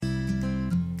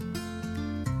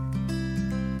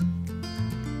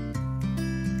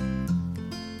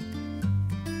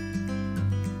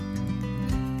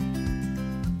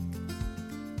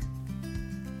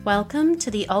Welcome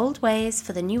to the Old Ways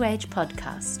for the New Age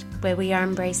podcast, where we are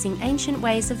embracing ancient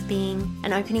ways of being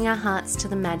and opening our hearts to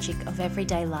the magic of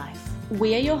everyday life.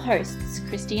 We are your hosts,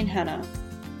 Christy and Hannah.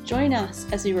 Join us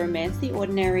as we romance the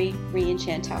ordinary,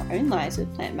 re-enchant our own lives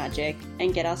with plant magic,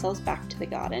 and get ourselves back to the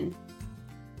garden.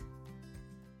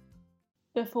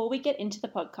 Before we get into the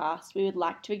podcast, we would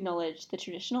like to acknowledge the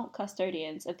traditional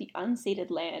custodians of the unceded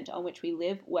land on which we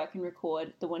live, work and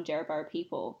record, the Wandjarabara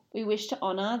people. We wish to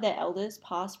honour their elders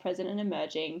past, present and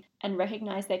emerging, and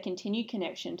recognise their continued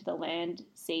connection to the land,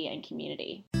 sea and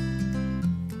community.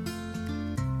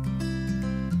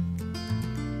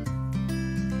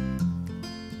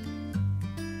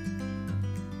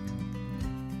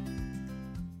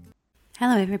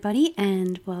 Hello everybody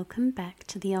and welcome back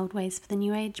to the Old Ways for the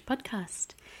New Age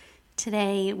podcast.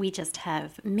 Today we just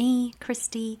have me,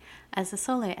 Christy, as a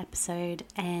solo episode,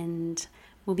 and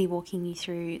we'll be walking you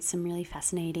through some really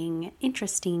fascinating,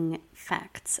 interesting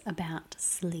facts about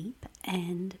sleep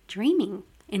and dreaming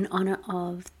in honour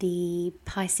of the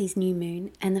Pisces new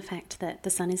moon and the fact that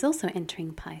the sun is also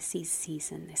entering Pisces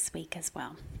season this week as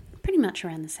well, pretty much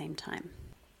around the same time.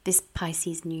 This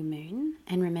Pisces new moon,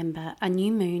 and remember, a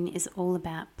new moon is all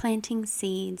about planting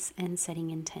seeds and setting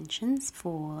intentions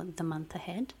for the month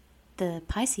ahead. The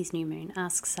Pisces new moon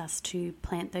asks us to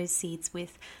plant those seeds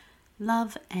with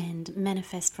love and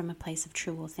manifest from a place of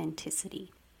true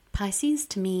authenticity. Pisces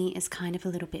to me is kind of a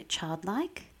little bit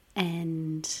childlike,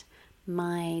 and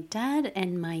my dad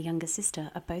and my younger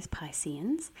sister are both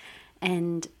Pisceans,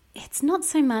 and it's not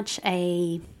so much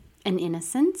an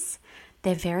innocence.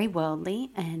 They're very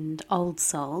worldly and old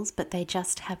souls, but they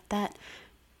just have that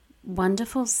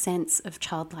wonderful sense of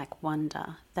childlike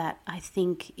wonder that I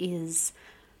think is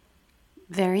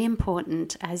very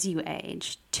important as you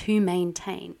age to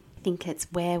maintain. I think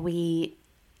it's where we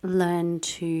learn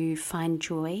to find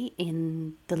joy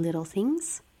in the little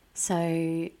things. So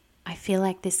I feel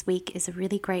like this week is a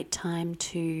really great time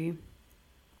to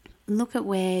look at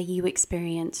where you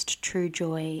experienced true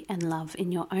joy and love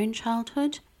in your own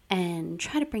childhood, and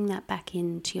try to bring that back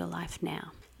into your life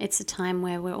now. It's a time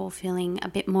where we're all feeling a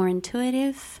bit more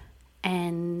intuitive,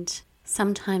 and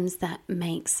sometimes that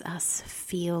makes us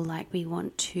feel like we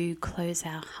want to close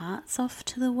our hearts off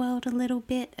to the world a little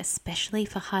bit, especially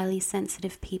for highly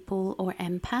sensitive people or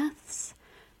empaths.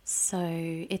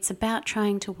 So it's about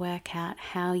trying to work out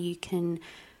how you can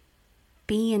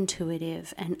be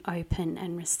intuitive and open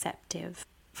and receptive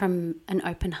from an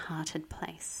open-hearted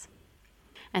place.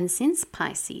 And since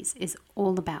Pisces is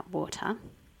all about water,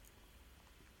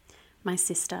 my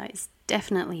sister is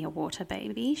definitely a water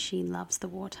baby. She loves the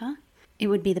water. It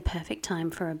would be the perfect time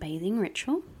for a bathing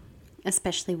ritual,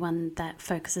 especially one that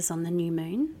focuses on the new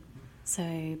moon.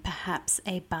 So perhaps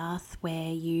a bath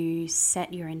where you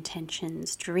set your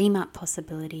intentions, dream up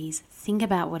possibilities, think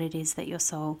about what it is that your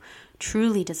soul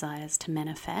truly desires to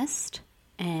manifest,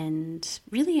 and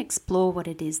really explore what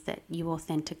it is that you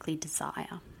authentically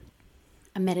desire.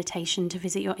 A meditation to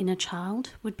visit your inner child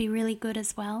would be really good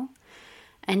as well.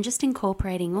 And just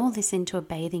incorporating all this into a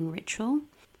bathing ritual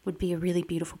would be a really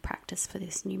beautiful practice for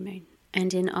this new moon.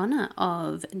 And in honor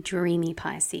of dreamy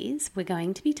Pisces, we're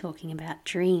going to be talking about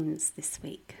dreams this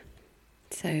week.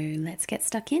 So let's get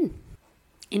stuck in.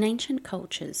 In ancient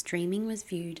cultures, dreaming was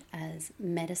viewed as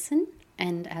medicine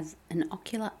and as an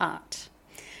ocular art.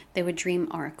 There were dream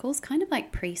oracles, kind of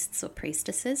like priests or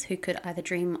priestesses, who could either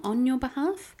dream on your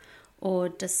behalf or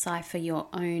decipher your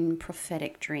own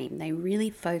prophetic dream. They really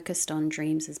focused on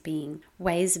dreams as being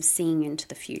ways of seeing into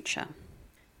the future.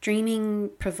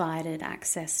 Dreaming provided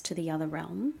access to the other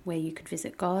realm, where you could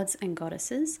visit gods and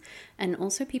goddesses, and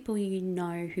also people you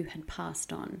know who had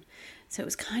passed on. So it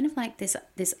was kind of like this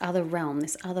other realm,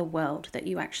 this other world that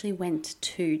you actually went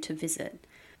to visit.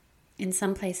 In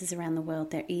some places around the world,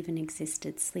 there even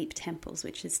existed sleep temples,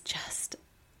 which is just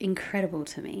incredible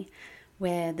to me,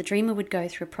 where the dreamer would go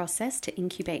through a process to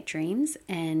incubate dreams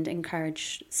and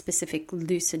encourage specific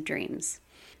lucid dreams.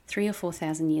 3,000 or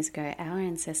 4,000 years ago, our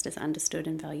ancestors understood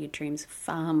and valued dreams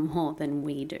far more than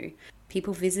we do.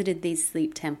 People visited these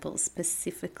sleep temples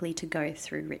specifically to go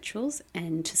through rituals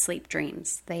and to sleep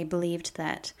dreams. They believed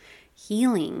that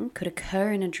healing could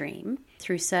occur in a dream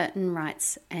through certain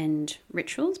rites and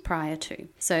rituals prior to.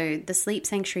 So the sleep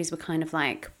sanctuaries were kind of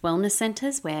like wellness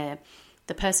centers where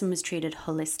the person was treated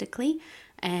holistically,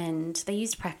 and they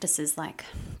used practices like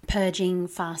purging,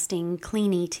 fasting,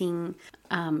 clean eating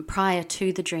prior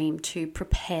to the dream to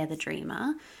prepare the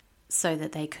dreamer so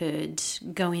that they could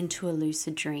go into a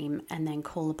lucid dream and then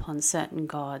call upon certain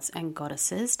gods and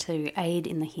goddesses to aid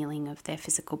in the healing of their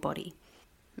physical body.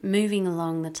 Moving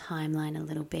along the timeline a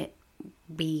little bit,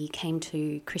 we came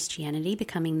to Christianity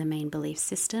becoming the main belief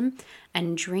system,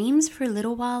 and dreams for a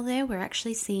little while there were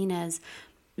actually seen as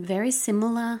very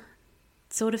similar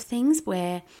sort of things,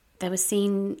 where they were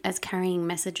seen as carrying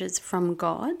messages from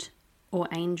God or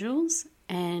angels,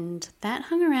 and that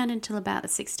hung around until about the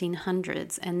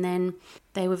 1600s, and then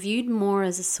they were viewed more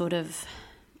as a sort of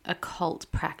occult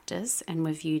practice and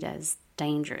were viewed as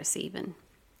dangerous even.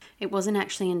 It wasn't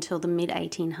actually until the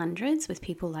mid-1800s with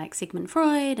people like Sigmund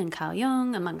Freud and Carl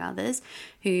Jung, among others,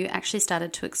 who actually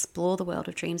started to explore the world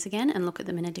of dreams again and look at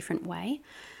them in a different way.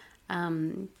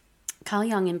 Carl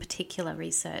Jung in particular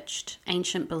researched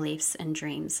ancient beliefs and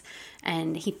dreams,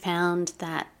 and he found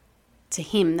that to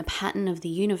him the pattern of the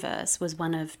universe was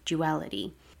one of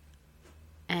duality.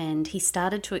 And he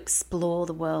started to explore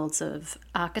the worlds of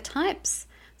archetypes,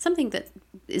 something that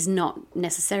is not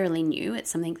necessarily new.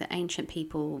 It's something that ancient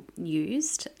people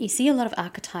used. You see a lot of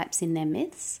archetypes in their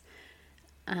myths.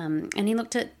 And he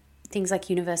looked at things like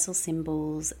universal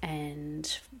symbols,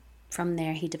 and from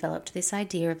there he developed this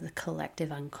idea of the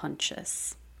collective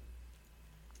unconscious.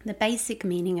 The basic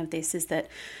meaning of this is that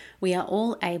we are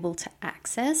all able to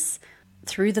access,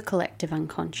 through the collective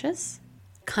unconscious,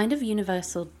 kind of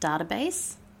universal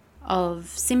database of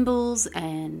symbols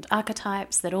and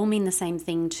archetypes that all mean the same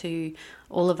thing to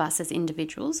all of us as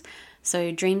individuals.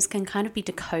 So dreams can kind of be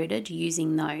decoded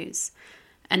using those.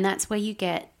 And that's where you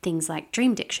get things like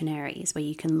dream dictionaries, where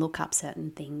you can look up certain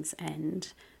things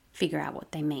and figure out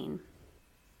what they mean.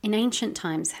 In ancient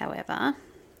times, however,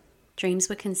 dreams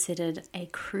were considered a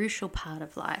crucial part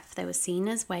of life. They were seen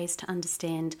as ways to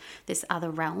understand this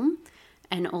other realm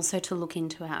and also to look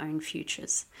into our own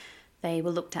futures. They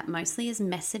were looked at mostly as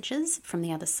messages from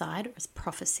the other side, or as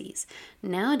prophecies.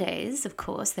 Nowadays, of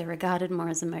course, they're regarded more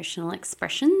as emotional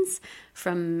expressions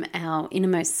from our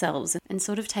innermost selves and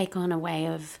sort of take on a way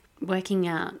of working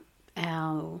out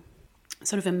our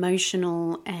sort of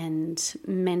emotional and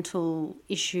mental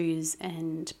issues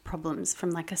and problems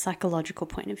from like a psychological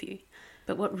point of view.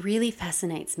 But what really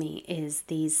fascinates me is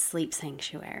these sleep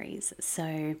sanctuaries.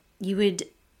 So you would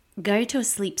go to a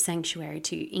sleep sanctuary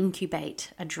to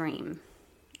incubate a dream.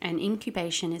 And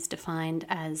incubation is defined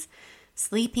as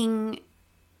sleeping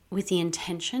with the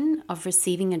intention of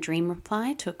receiving a dream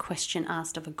reply to a question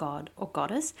asked of a god or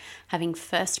goddess, having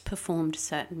first performed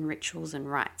certain rituals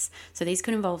and rites. So these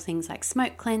could involve things like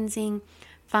smoke cleansing,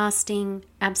 fasting,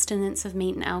 abstinence of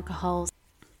meat and alcohol,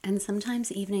 and sometimes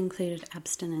even included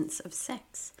abstinence of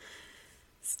sex.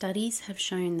 Studies have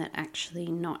shown that actually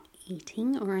not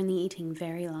eating, or only eating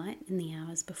very light in the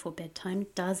hours before bedtime,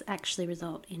 does actually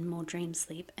result in more dream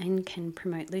sleep and can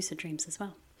promote lucid dreams as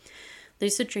well.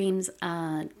 Lucid dreams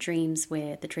are dreams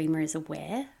where the dreamer is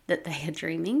aware that they are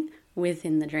dreaming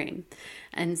within the dream.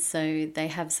 And so they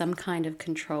have some kind of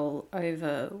control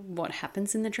over what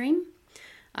happens in the dream.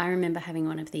 I remember having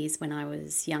one of these when I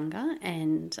was younger,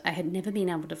 and I had never been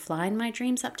able to fly in my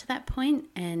dreams up to that point.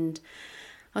 And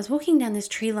I was walking down this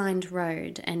tree-lined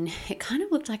road, and it kind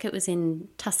of looked like it was in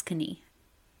Tuscany.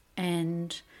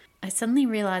 And I suddenly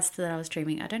realized that I was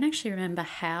dreaming. I don't actually remember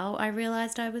how I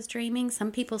realized I was dreaming.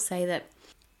 Some people say that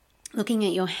looking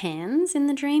at your hands in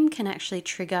the dream can actually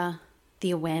trigger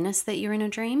the awareness that you're in a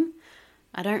dream.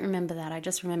 I don't remember that. I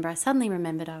just remember I suddenly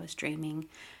remembered I was dreaming.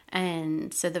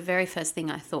 And so the very first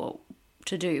thing I thought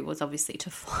to do was obviously to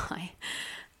fly.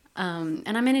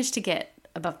 And I managed to get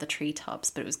above the treetops,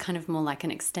 but it was kind of more like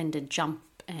an extended jump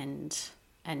and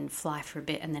fly for a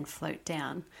bit and then float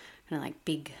down, kind of like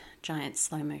big, giant,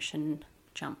 slow motion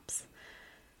jumps.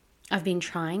 I've been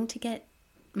trying to get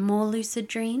more lucid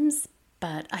dreams,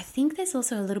 but I think there's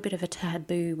also a little bit of a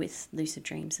taboo with lucid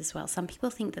dreams as well. Some people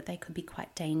think that they could be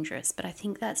quite dangerous, but I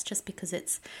think that's just because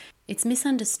it's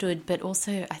misunderstood, but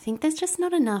also I think there's just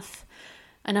not enough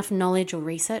knowledge or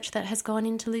research that has gone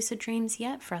into lucid dreams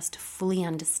yet for us to fully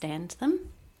understand them.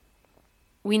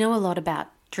 We know a lot about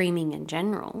dreaming in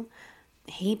general.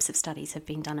 Heaps of studies have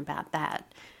been done about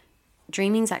that.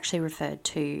 Dreaming is actually referred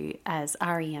to as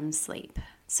REM sleep.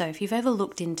 So if you've ever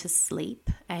looked into sleep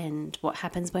and what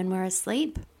happens when we're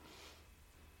asleep,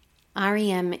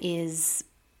 REM is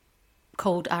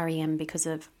called REM because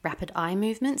of rapid eye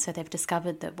movement. So they've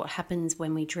discovered that what happens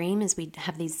when we dream is we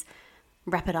have these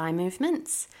rapid eye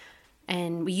movements,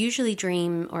 and we usually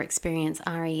dream or experience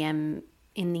REM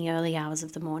in the early hours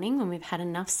of the morning when we've had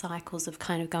enough cycles of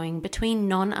kind of going between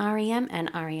non-REM and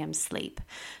REM sleep.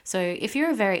 So if you're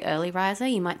a very early riser,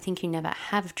 you might think you never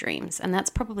have dreams, and that's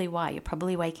probably why. You're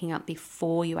probably waking up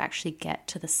before you actually get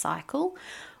to the cycle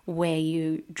where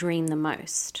you dream the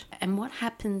most. And what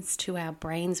happens to our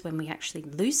brains when we actually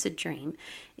lucid dream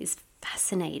is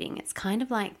fascinating. It's kind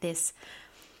of like this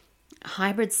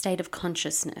hybrid state of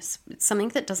consciousness. It's something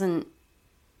that doesn't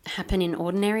happen in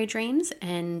ordinary dreams,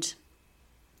 and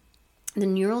the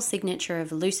neural signature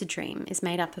of a lucid dream is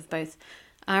made up of both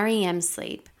REM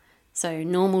sleep, so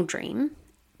normal dream,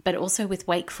 but also with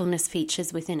wakefulness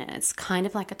features within it. It's kind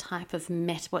of like a type of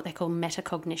what they call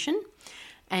metacognition.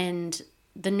 And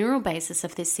the neural basis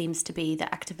of this seems to be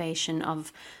the activation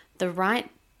of the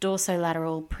right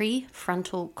dorsolateral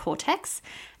prefrontal cortex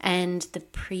and the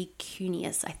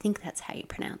precuneus. I think that's how you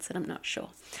pronounce it. I'm not sure.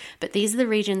 But these are the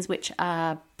regions which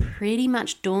are pretty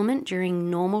much dormant during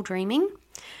normal dreaming.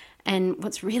 And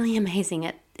what's really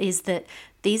amazing is that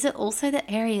these are also the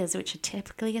areas which are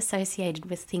typically associated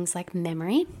with things like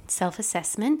memory,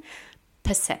 self-assessment,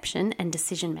 perception, and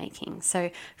decision-making. So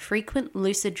frequent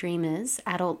lucid dreamers,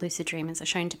 adult lucid dreamers, are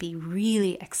shown to be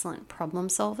really excellent problem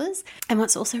solvers. And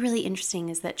what's also really interesting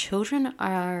is that children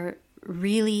are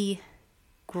really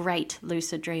great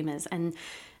lucid dreamers, and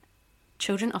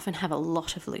children often have a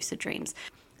lot of lucid dreams.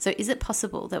 So is it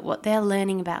possible that what they're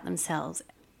learning about themselves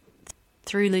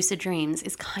through lucid dreams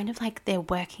is kind of like they're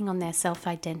working on their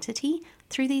self-identity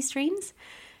through these dreams?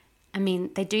 I mean,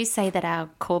 they do say that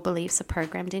our core beliefs are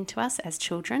programmed into us as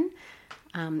children,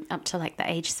 up to like the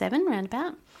age 7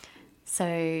 roundabout.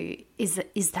 So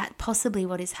is that possibly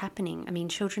what is happening? I mean,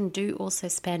 children do also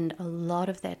spend a lot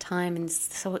of their time in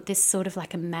this sort of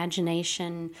like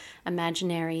imaginary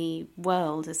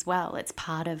world as well. It's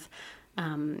part of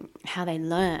how they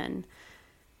learn.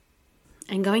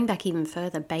 And going back even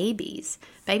further, babies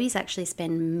actually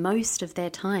spend most of their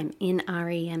time in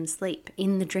REM sleep,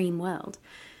 in the dream world.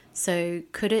 So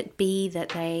could it be that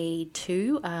they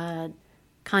too are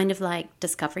kind of like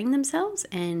discovering themselves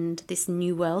and this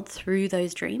new world through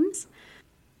those dreams?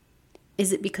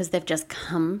 Is it because they've just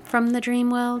come from the dream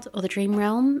world or the dream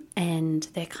realm and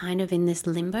they're kind of in this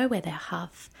limbo where they're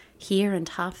half here and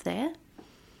half there?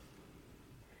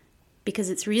 Because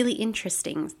it's really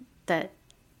interesting that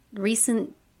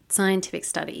recent scientific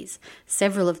studies,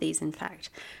 several of these in fact,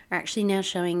 are actually now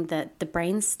showing that the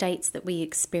brain states that we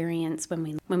experience when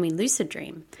we lucid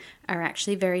dream are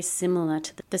actually very similar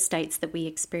to the states that we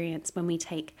experience when we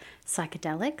take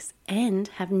psychedelics and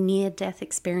have near-death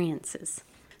experiences.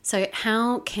 So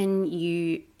how can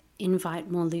you invite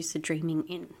more lucid dreaming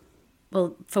in?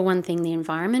 Well, for one thing, the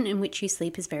environment in which you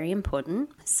sleep is very important.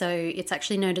 So it's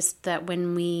actually noticed that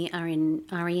when we are in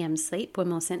REM sleep, we're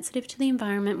more sensitive to the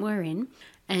environment we're in.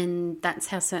 And that's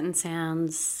how certain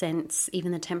sounds, scents,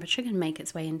 even the temperature can make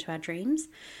its way into our dreams.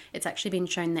 It's actually been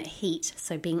shown that heat,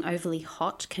 so being overly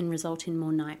hot, can result in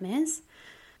more nightmares.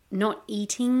 Not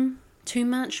eating too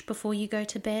much before you go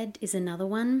to bed is another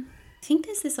one. I think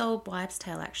there's this old wives'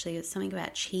 tale actually, it's something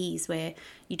about cheese, where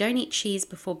you don't eat cheese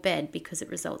before bed because it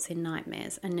results in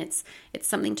nightmares. And it's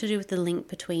something to do with the link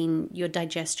between your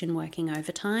digestion working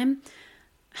overtime,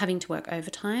 having to work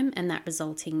overtime, and that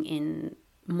resulting in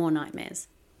more nightmares.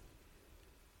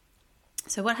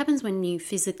 So what happens when you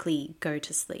physically go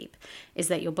to sleep is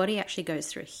that your body actually goes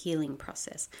through a healing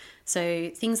process. So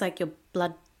things like your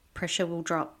blood pressure will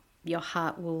drop, your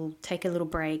heart will take a little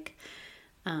break.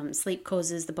 Sleep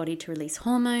causes the body to release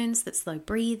hormones that slow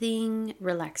breathing,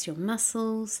 relax your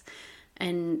muscles,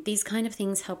 and these kind of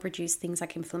things help reduce things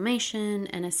like inflammation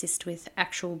and assist with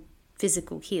actual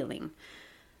physical healing.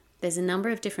 There's a number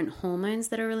of different hormones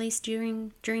that are released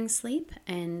during sleep,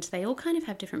 and they all kind of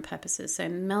have different purposes. So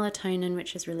melatonin,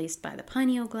 which is released by the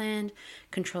pineal gland,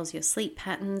 controls your sleep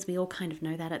patterns. We all kind of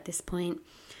know that at this point.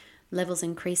 Levels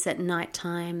increase at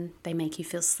nighttime. They make you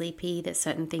feel sleepy. There's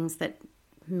certain things that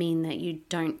mean that you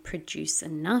don't produce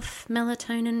enough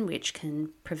melatonin, which can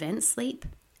prevent sleep.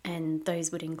 And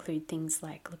those would include things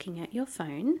like looking at your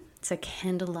phone. So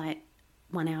candlelight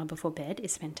 1 hour before bed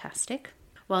is fantastic.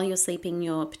 While you're sleeping,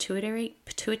 your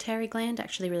pituitary gland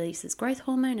actually releases growth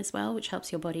hormone as well, which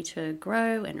helps your body to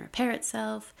grow and repair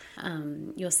itself.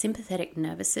 Your sympathetic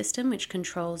nervous system, which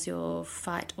controls your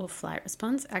fight or flight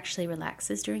response, actually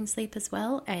relaxes during sleep as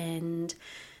well. And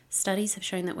studies have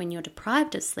shown that when you're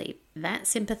deprived of sleep, that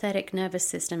sympathetic nervous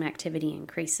system activity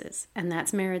increases. And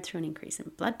that's mirrored through an increase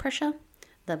in blood pressure,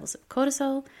 levels of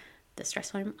cortisol, the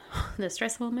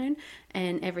stress hormone,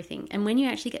 and everything. And when you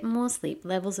actually get more sleep,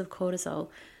 levels of cortisol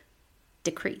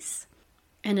decrease.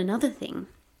 And another thing,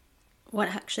 what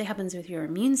actually happens with your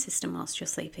immune system whilst you're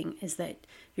sleeping is that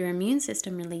your immune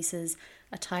system releases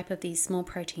a type of these small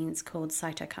proteins called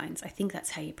cytokines. I think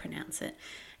that's how you pronounce it.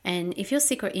 And if you're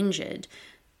sick or injured,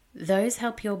 those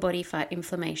help your body fight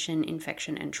inflammation,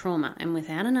 infection, and trauma. And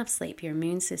without enough sleep, your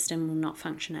immune system will not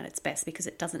function at its best because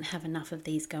it doesn't have enough of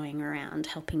these going around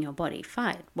helping your body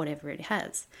fight whatever it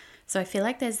has. So I feel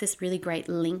like there's this really great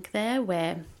link there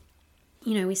where,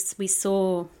 you know, we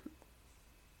saw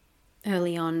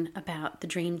early on about the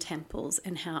dream temples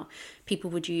and how people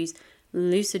would use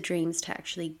lucid dreams to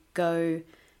actually go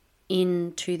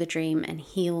into the dream and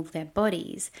heal their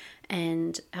bodies.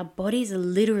 And our bodies are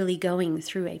literally going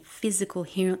through a physical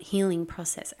healing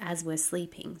process as we're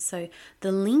sleeping. So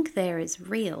the link there is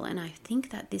real, and I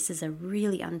think that this is a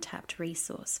really untapped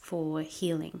resource for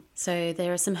healing. So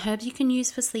there are some herbs you can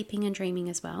use for sleeping and dreaming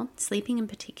as well. Sleeping in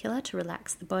particular to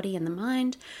relax the body and the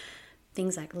mind.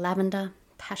 Things like lavender,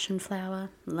 passion flower,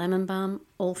 lemon balm,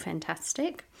 all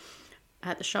fantastic.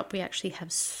 At the shop, we actually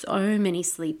have so many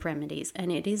sleep remedies,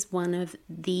 and it is one of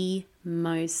the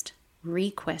most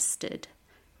requested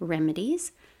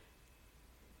remedies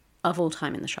of all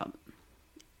time in the shop.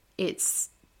 It's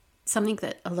something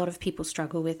that a lot of people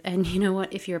struggle with, and you know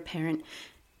what? If you're a parent,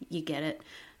 you get it.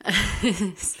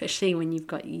 Especially when you've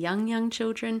got young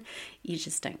children, you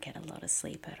just don't get a lot of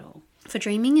sleep at all. For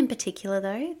dreaming in particular,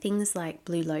 though, things like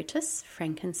blue lotus,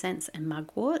 frankincense, and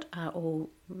mugwort are all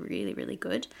really, really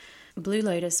good. Blue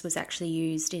lotus was actually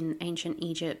used in ancient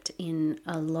Egypt in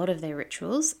a lot of their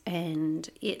rituals, and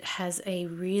it has a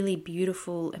really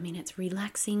beautiful, it's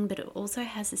relaxing, but it also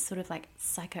has this sort of like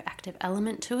psychoactive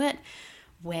element to it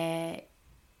where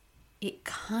it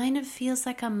kind of feels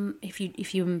like if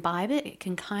you imbibe it, it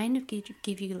can kind of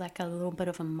give you like a little bit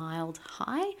of a mild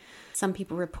high. Some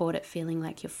people report it feeling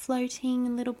like you're floating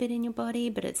a little bit in your body,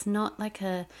 but it's not like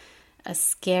a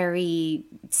scary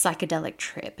psychedelic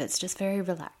trip. It's just very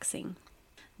relaxing.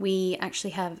 We actually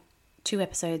have 2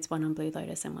 episodes, one on blue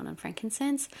lotus and one on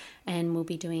frankincense, and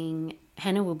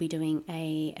Hannah will be doing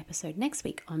a episode next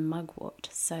week on mugwort.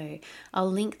 So I'll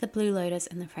link the blue lotus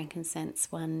and the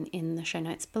frankincense one in the show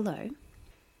notes below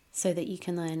so that you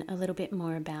can learn a little bit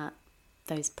more about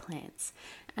those plants.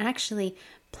 And actually,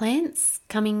 plants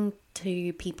coming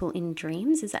to people in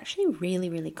dreams is actually really,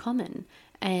 really common,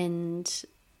 and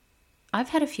I've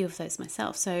had a few of those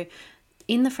myself. So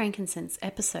in the frankincense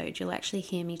episode, you'll actually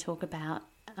hear me talk about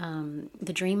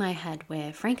the dream I had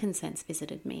where frankincense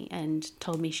visited me and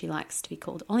told me she likes to be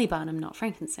called Olibanum, not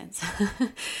frankincense.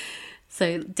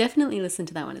 So definitely listen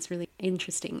to that one. It's really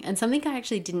interesting. And something I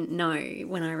actually didn't know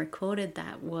when I recorded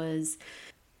that was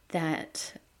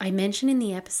that I mentioned in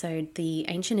the episode the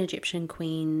ancient Egyptian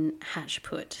queen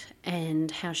Hatshepsut and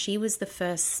how she was the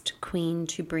first queen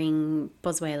to bring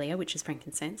boswellia, which is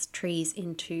frankincense, trees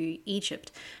into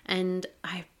Egypt. And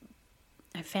I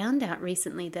found out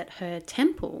recently that her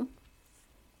temple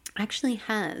actually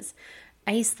has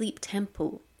a sleep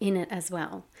temple in it as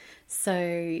well.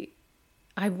 So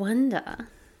I wonder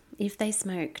if they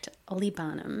smoked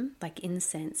olibanum, like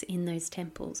incense, in those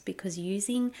temples, because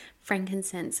using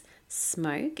frankincense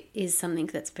smoke is something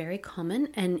that's very common,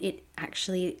 and it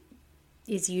actually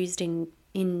is used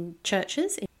in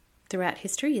churches throughout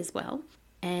history as well.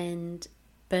 And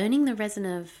burning the resin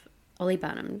of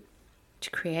olibanum to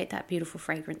create that beautiful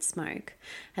fragrant smoke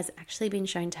has actually been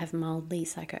shown to have mildly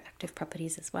psychoactive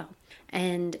properties as well.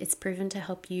 And it's proven to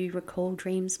help you recall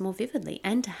dreams more vividly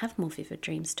and to have more vivid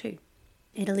dreams too.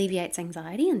 It alleviates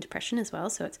anxiety and depression as well,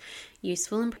 so it's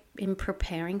useful in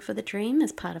preparing for the dream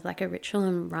as part of like a ritual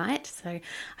and rite. So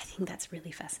I think that's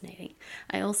really fascinating.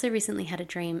 I also recently had a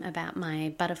dream about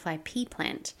my butterfly pea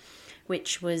plant,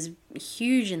 which was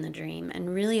huge in the dream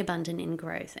and really abundant in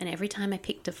growth. And every time I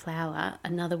picked a flower,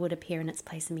 another would appear in its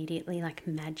place immediately, like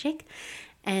magic.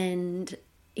 And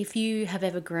if you have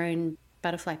ever grown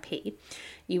butterfly pea,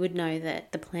 you would know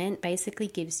that the plant basically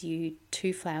gives you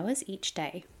 2 flowers each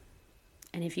day.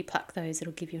 And if you pluck those,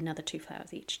 it'll give you another 2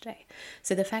 flowers each day.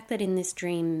 So the fact that in this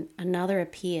dream another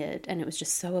appeared and it was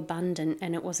just so abundant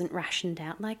and it wasn't rationed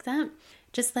out like that,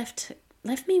 just left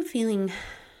me feeling,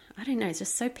 I don't know, it's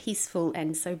just so peaceful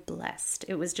and so blessed.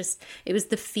 It was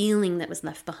the feeling that was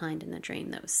left behind in the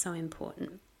dream that was so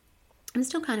important. I'm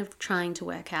still kind of trying to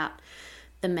work out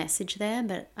the message there,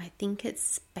 but I think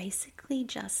it's basically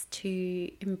just to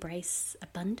embrace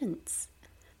abundance.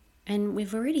 And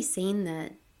we've already seen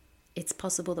that it's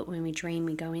possible that when we dream,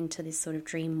 we go into this sort of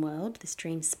dream world, this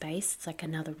dream space. It's like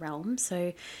another realm.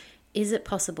 So is it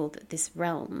possible that this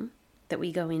realm that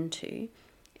we go into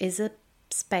is a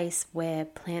space where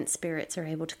plant spirits are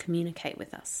able to communicate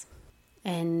with us?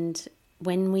 And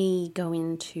when we go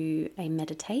into a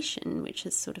meditation, which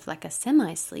is sort of like a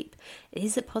semi-sleep,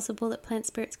 is it possible that plant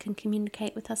spirits can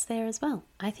communicate with us there as well?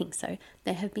 I think so.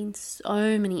 There have been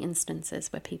so many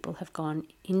instances where people have gone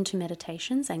into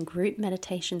meditations, and group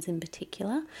meditations in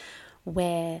particular,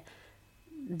 where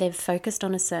they've focused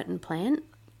on a certain plant,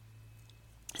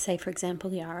 say for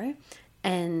example yarrow,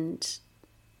 and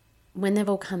when they've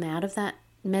all come out of that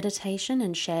meditation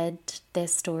and shared their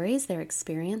stories, their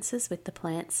experiences with the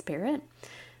plant spirit,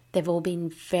 they've all been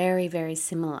very, very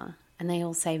similar and they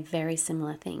all say very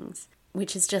similar things,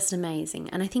 which is just amazing.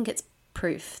 And I think it's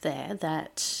proof there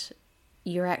that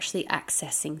you're actually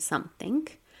accessing something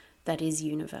that is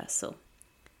universal.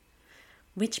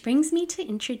 Which brings me to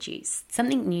introduce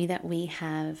something new that we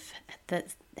have,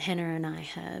 that Hannah and I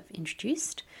have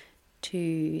introduced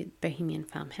to Bohemian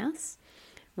Farmhouse.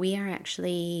 We are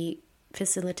actually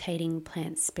facilitating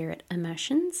plant spirit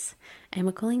immersions, and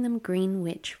we're calling them Green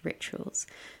Witch Rituals.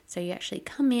 So you actually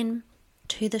come in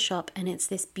to the shop, and it's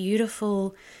this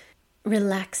beautiful,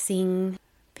 relaxing,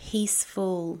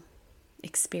 peaceful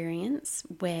experience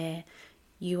where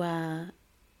you are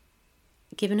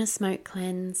given a smoke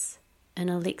cleanse, an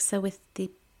elixir with the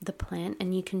plant,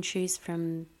 and you can choose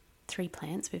from 3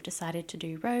 plants. We've decided to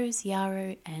do rose,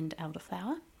 yarrow, and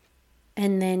elderflower.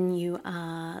 And then you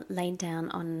are laid down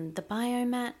on the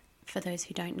biomat. For those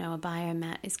who don't know, a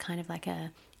biomat is kind of like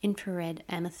a infrared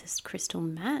amethyst crystal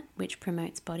mat which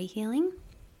promotes body healing.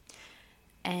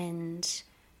 And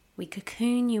we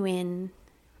cocoon you in,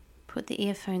 put the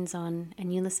earphones on,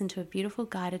 and you listen to a beautiful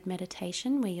guided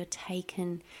meditation where you're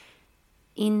taken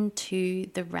into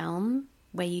the realm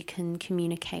where you can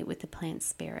communicate with the plant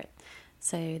spirit.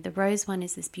 So the rose one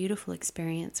is this beautiful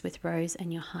experience with Rose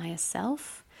and your higher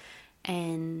self.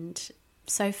 And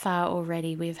so far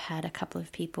already we've had a couple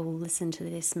of people listen to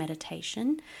this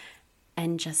meditation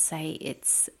and just say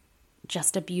it's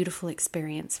just a beautiful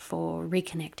experience for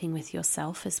reconnecting with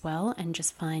yourself as well, and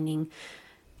just finding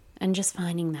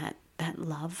that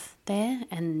love there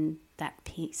and that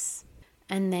peace.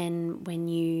 And then when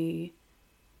you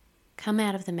come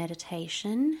out of the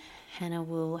meditation, Hannah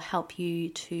will help you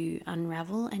to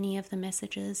unravel any of the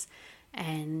messages,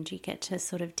 and you get to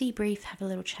sort of debrief, have a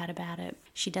little chat about it.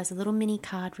 She does a little mini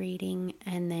card reading,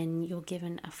 and then you're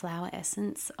given a flower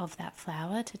essence of that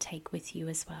flower to take with you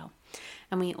as well.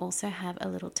 And we also have a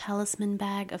little talisman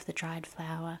bag of the dried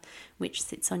flower which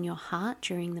sits on your heart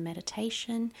during the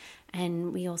meditation,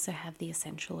 and we also have the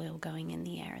essential oil going in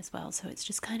the air as well. So it's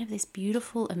just kind of this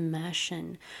beautiful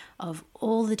immersion of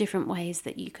all the different ways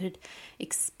that you could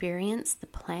experience the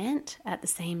plant at the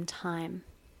same time.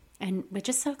 And we're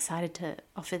just so excited to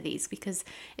offer these because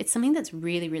it's something that's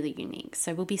really, really unique.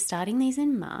 So we'll be starting these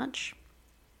in March.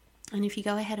 And if you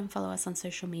go ahead and follow us on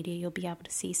social media, you'll be able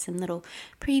to see some little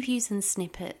previews and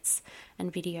snippets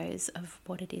and videos of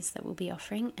what it is that we'll be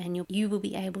offering. And you will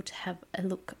be able to have a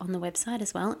look on the website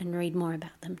as well and read more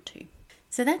about them too.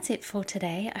 So that's it for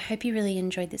today. I hope you really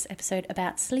enjoyed this episode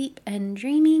about sleep and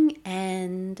dreaming.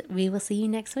 And we will see you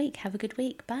next week. Have a good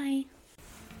week. Bye.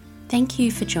 Thank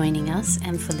you for joining us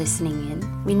and for listening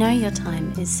in. We know your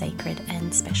time is sacred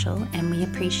and special, and we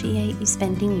appreciate you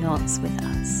spending yours with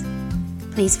us.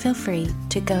 Please feel free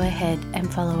to go ahead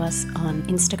and follow us on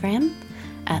Instagram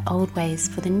at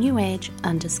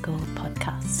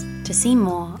oldwaysforthenewage_podcast to see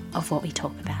more of what we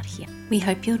talk about here. We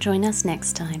hope you'll join us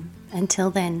next time.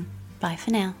 Until then, bye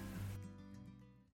for now.